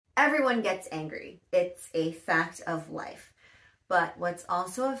Everyone gets angry. It's a fact of life. But what's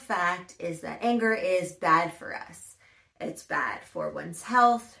also a fact is that anger is bad for us. It's bad for one's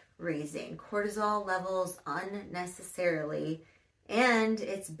health, raising cortisol levels unnecessarily, and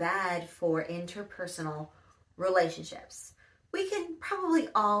it's bad for interpersonal relationships. We can probably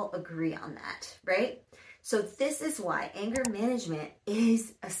all agree on that, right? So this is why anger management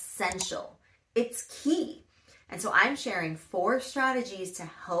is essential. It's key. And so I'm sharing 4 strategies to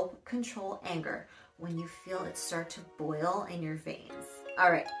help control anger when you feel it start to boil in your veins.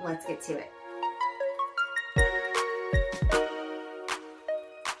 All right, let's get to it.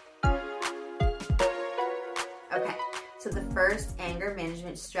 Okay, so the first anger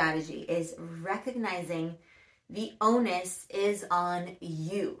management strategy is recognizing the onus is on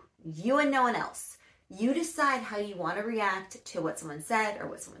you and no one else. You decide how you want to react to what someone said or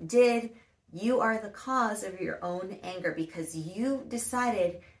what someone did. You are the cause of your own anger because you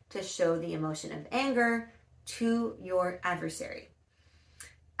decided to show the emotion of anger to your adversary.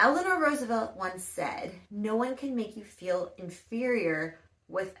 Eleanor Roosevelt once said, "No one can make you feel inferior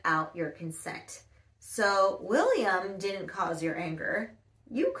without your consent." So William didn't cause your anger.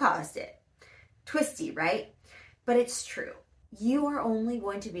 You caused it. Twisty, right? But it's true. You are only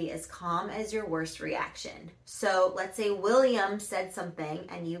going to be as calm as your worst reaction. So let's say William said something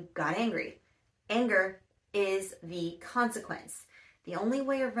and you got angry. Anger is the consequence. The only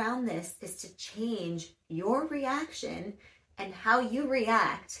way around this is to change your reaction, and how you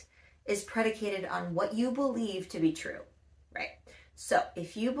react is predicated on what you believe to be true, right? So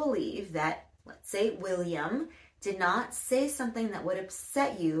if you believe that, let's say William did not say something that would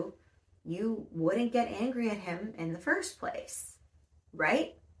upset you, you wouldn't get angry at him in the first place,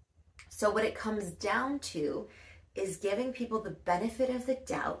 right? So what it comes down to is giving people the benefit of the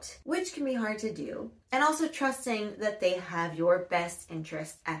doubt, which can be hard to do, and also trusting that they have your best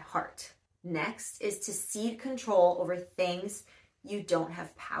interest at heart. Next is to cede control over things you don't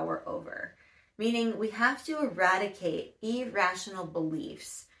have power over, meaning we have to eradicate irrational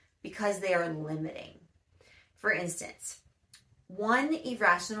beliefs because they are limiting. For instance, one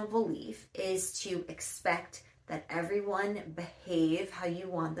irrational belief is to expect that everyone behave how you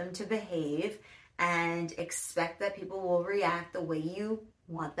want them to behave and expect that people will react the way you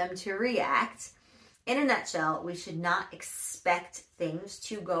want them to react. In a nutshell, we should not expect things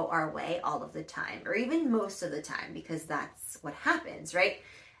to go our way all of the time, or even most of the time, because that's what happens, right?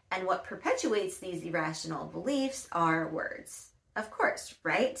 And what perpetuates these irrational beliefs are words. Of course,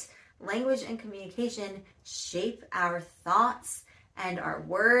 right? Language and communication shape our thoughts and our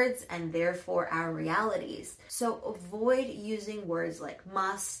words, and therefore our realities. So avoid using words like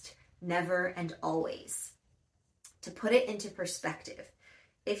must, never, and always. To put it into perspective,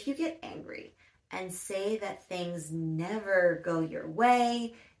 if you get angry and say that things never go your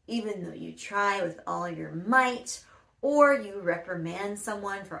way, even though you try with all your might, or you reprimand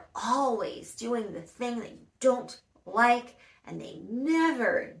someone for always doing the thing that you don't like, and they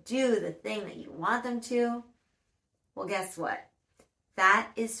never do the thing that you want them to, well, guess what?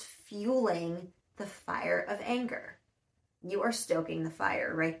 That is fueling the fire of anger. You are stoking the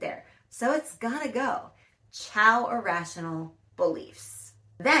fire right there. So it's gotta go. Chow irrational beliefs.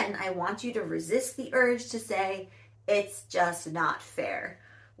 Then I want you to resist the urge to say, it's just not fair.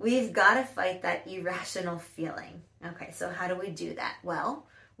 We've got to fight that irrational feeling. Okay, so how do we do that? Well,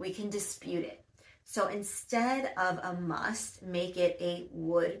 we can dispute it. So instead of a must, make it a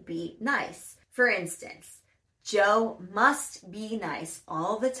would be nice. For instance, Joe must be nice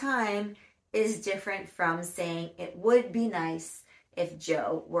all the time is different from saying it would be nice if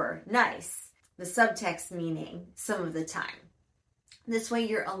Joe were nice. The subtext meaning some of the time. This way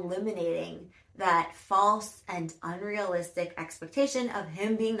you're eliminating that false and unrealistic expectation of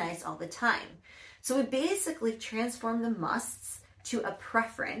him being nice all the time. So we basically transform the musts to a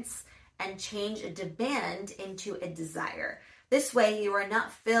preference and change a demand into a desire. This way you are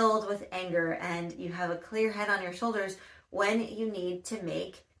not filled with anger and you have a clear head on your shoulders when you need to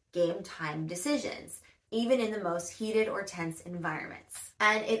make game time decisions, even in the most heated or tense environments.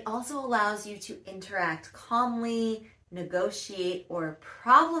 And it also allows you to interact calmly, negotiate, or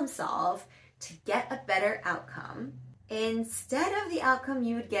problem solve to get a better outcome instead of the outcome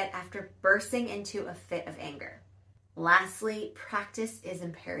you would get after bursting into a fit of anger. Lastly, practice is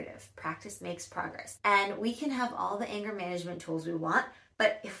imperative. Practice makes progress. And we can have all the anger management tools we want,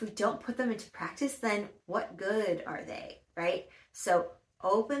 but if we don't put them into practice, then what good are they, right? So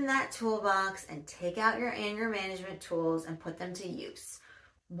open that toolbox and take out your anger management tools and put them to use.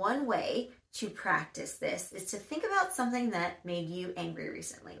 One way to practice this is to think about something that made you angry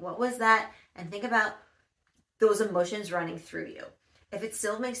recently. What was that? And think about those emotions running through you. If it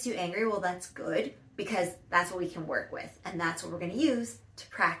still makes you angry, well, that's good, because that's what we can work with. And that's what we're going to use to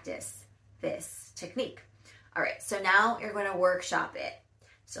practice this technique. All right, so now you're going to workshop it.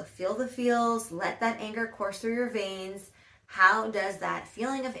 So feel the feels, let that anger course through your veins. How does that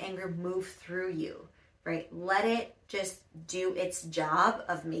feeling of anger move through you, right? Let it just do its job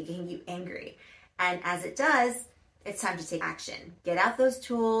of making you angry. And as it does, it's time to take action. Get out those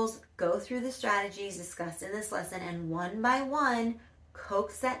tools, go through the strategies discussed in this lesson, and one by one,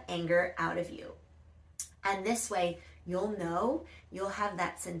 coax that anger out of you. And this way, you'll have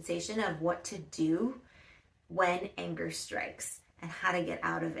that sensation of what to do when anger strikes and how to get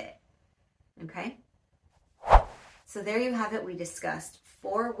out of it. Okay? So there you have it. We discussed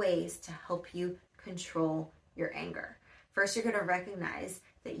 4 ways to help you control your anger. First, you're going to recognize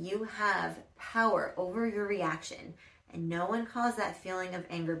that you have power over your reaction, and no one caused that feeling of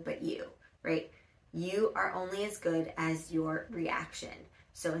anger but you, right? You are only as good as your reaction.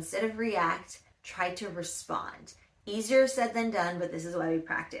 So instead of react, try to respond. Easier said than done, but this is why we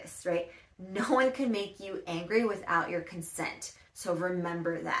practice, right? No one can make you angry without your consent. So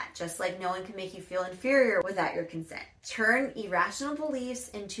remember that. Just like no one can make you feel inferior without your consent. Turn irrational beliefs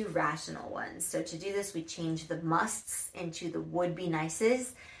into rational ones. So to do this, we change the musts into the would-be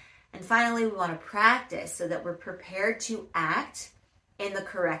nices. And finally, we want to practice so that we're prepared to act in the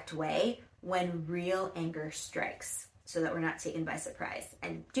correct way when real anger strikes, so that we're not taken by surprise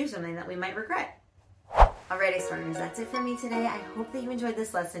and do something that we might regret. Alright, Explorers, that's it for me today. I hope that you enjoyed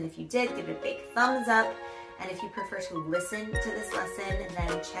this lesson. If you did, give it a big thumbs up. And if you prefer to listen to this lesson,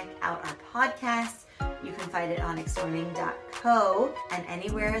 then check out our podcast. You can find it on explearning.co and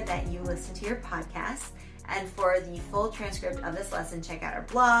anywhere that you listen to your podcasts. And for the full transcript of this lesson, check out our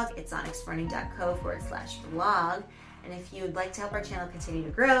blog. It's on explearning.co/blog. And if you'd like to help our channel continue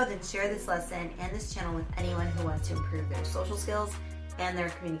to grow, then share this lesson and this channel with anyone who wants to improve their social skills and their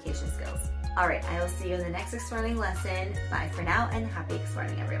communication skills. All right, I will see you in the next Exploring lesson. Bye for now, and happy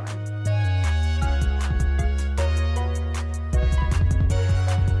exploring, everyone.